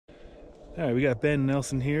All right, we got Ben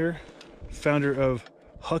Nelson here, founder of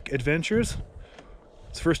Huck Adventures.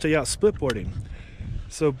 It's first day out splitboarding.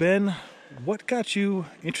 So Ben, what got you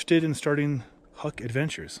interested in starting Huck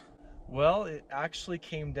Adventures? Well, it actually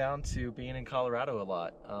came down to being in Colorado a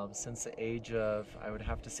lot. Since the age of, I would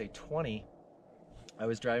have to say 20, I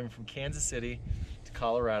was driving from Kansas City to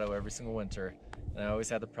Colorado every single winter. And I always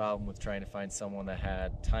had the problem with trying to find someone that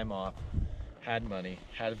had time off, had money,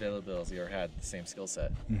 had availability, or had the same skill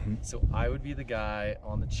set. So I would be the guy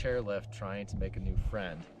on the chairlift trying to make a new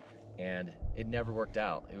friend. And it never worked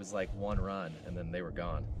out. It was like one run and then they were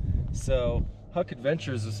gone. So Huck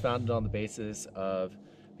Adventures was founded on the basis of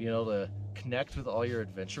being able to connect with all your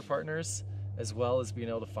adventure partners, as well as being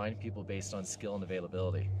able to find people based on skill and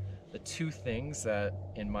availability. The two things that,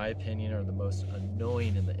 in my opinion, are the most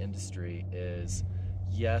annoying in the industry is,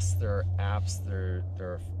 yes, there are apps, there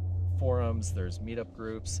are forums, there's meetup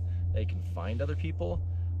groups that you can find other people,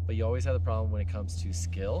 but you always have the problem when it comes to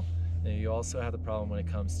skill, and you also have the problem when it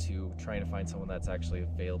comes to trying to find someone that's actually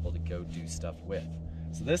available to go do stuff with.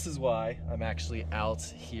 So this is why I'm actually out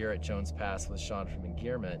here at Jones Pass with Sean from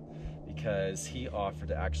Engearment, because he offered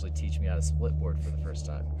to actually teach me how to splitboard for the first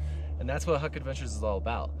time. And that's what Huck Adventures is all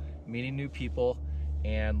about, meeting new people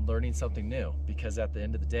and learning something new, because at the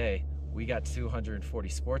end of the day, we got 240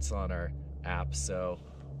 sports on our app, so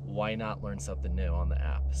why not learn something new on the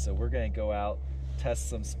app? So we're gonna go out, test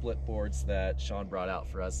some split boards that Sean brought out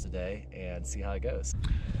for us today and see how it goes.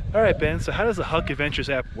 All right, Ben, so how does the Huck Adventures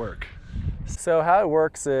app work? So how it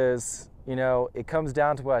works is, it comes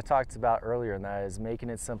down to what I talked about earlier, and that is making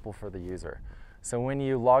it simple for the user. So when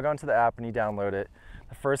you log onto the app and you download it,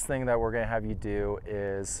 the first thing that we're gonna have you do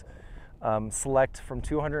is select from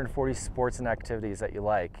 240 sports and activities that you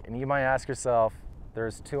like. And you might ask yourself,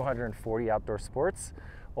 there's 240 outdoor sports?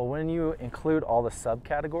 Well, when you include all the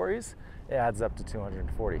subcategories, it adds up to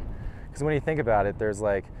 240. Because when you think about it, there's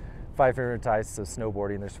like 5 different types of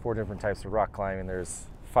snowboarding, there's 4 different types of rock climbing, there's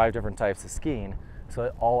 5 different types of skiing, so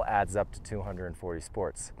it all adds up to 240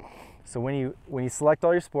 sports. So when you select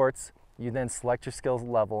all your sports, you then select your skills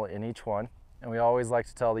level in each one, and we always like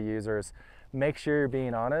to tell the users, make sure you're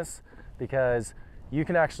being honest, because you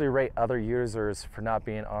can actually rate other users for not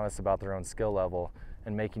being honest about their own skill level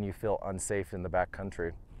and making you feel unsafe in the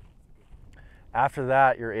backcountry. After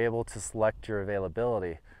that, you're able to select your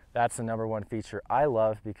availability. That's the #1 feature I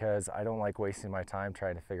love, because I don't like wasting my time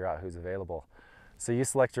trying to figure out who's available. So you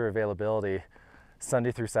select your availability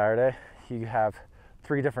Sunday through Saturday. You have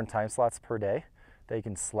 3 different time slots per day that you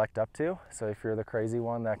can select up to. So if you're the crazy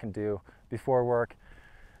one that can do before work,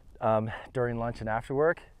 during lunch and after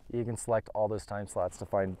work, you can select all those time slots to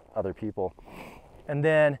find other people. And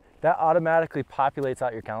then that automatically populates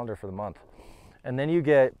out your calendar for the month. And then you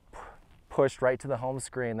get pushed right to the home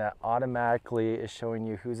screen that automatically is showing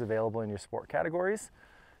you who's available in your sport categories.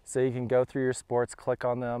 So you can go through your sports, click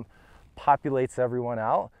on them, populates everyone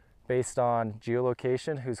out based on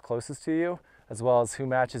geolocation, who's closest to you, as well as who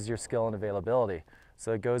matches your skill and availability.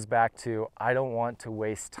 So it goes back to, I don't want to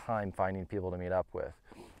waste time finding people to meet up with.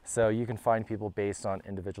 So you can find people based on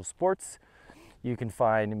individual sports. You can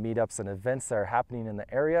find meetups and events that are happening in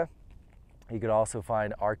the area. You could also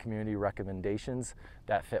find our community recommendations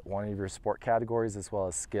that fit one of your sport categories as well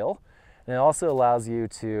as skill. And it also allows you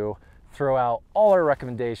to throw out all our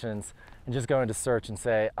recommendations and just go into search and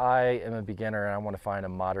say, I am a beginner and I want to find a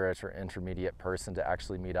moderate or intermediate person to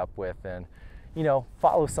actually meet up with, and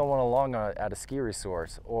follow someone along at a ski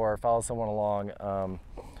resort, or follow someone along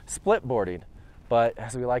split boarding. But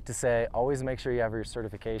as we like to say, always make sure you have your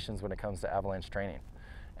certifications when it comes to avalanche training.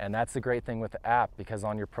 And that's the great thing with the app, because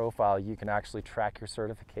on your profile, you can actually track your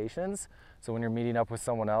certifications. So when you're meeting up with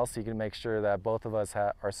someone else, you can make sure that both of us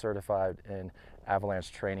are certified in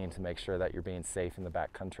avalanche training to make sure that you're being safe in the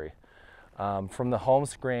backcountry. From the home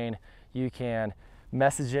screen, you can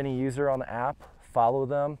message any user on the app, follow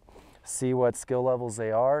them, see what skill levels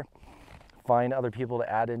they are, find other people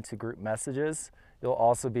to add into group messages. You'll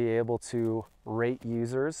also be able to rate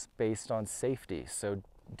users based on safety. So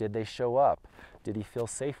did they show up? Did he feel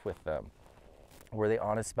safe with them? Were they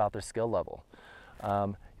honest about their skill level?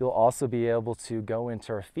 You'll also be able to go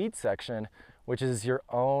into our feed section, which is your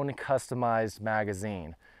own customized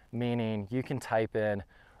magazine, meaning you can type in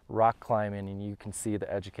rock climbing and you can see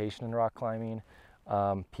the education in rock climbing,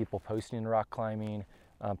 people posting in rock climbing,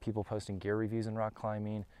 people posting gear reviews in rock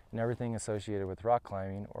climbing, and everything associated with rock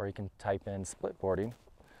climbing. Or you can type in splitboarding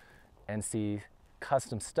and see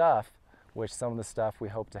custom stuff, which some of the stuff we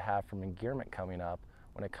hope to have from Engearment coming up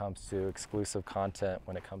when it comes to exclusive content,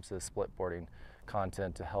 when it comes to splitboarding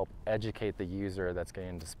content to help educate the user that's getting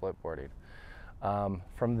into splitboarding.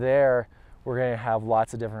 From there, We're going to have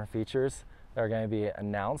lots of different features that are going to be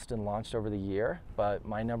announced and launched over the year. But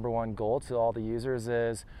my #1 goal to all the users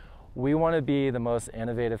is we want to be the most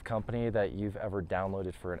innovative company that you've ever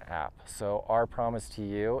downloaded for an app. So our promise to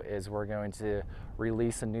you is we're going to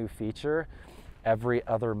release a new feature every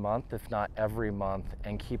other month, if not every month,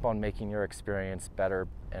 and keep on making your experience better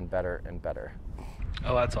and better and better.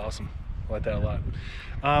 Oh, that's awesome. I like that a lot.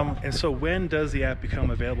 And so when does the app become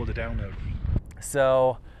available to download?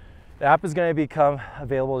 So the app is going to become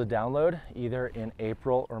available to download either in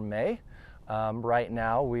April or May. Right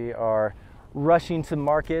now we are rushing to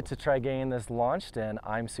market to try getting this launched, and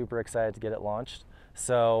I'm super excited to get it launched.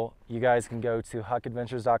 So you guys can go to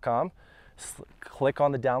huckadventures.com, click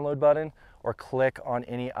on the download button, or click on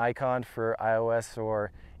any icon for iOS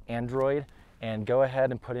or Android, and go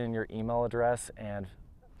ahead and put in your email address and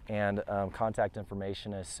contact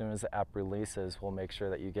information. As soon as the app releases, we'll make sure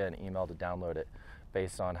that you get an email to download it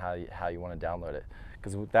based on how you want to download it.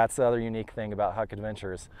 Because that's the other unique thing about Huck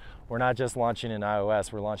Adventures. We're not just launching in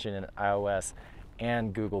iOS, we're launching in iOS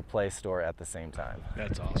and Google Play Store at the same time.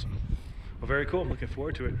 That's awesome. Well, very cool. I'm looking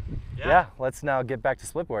forward to it. Yeah, let's now get back to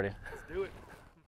splitboarding. Let's do it.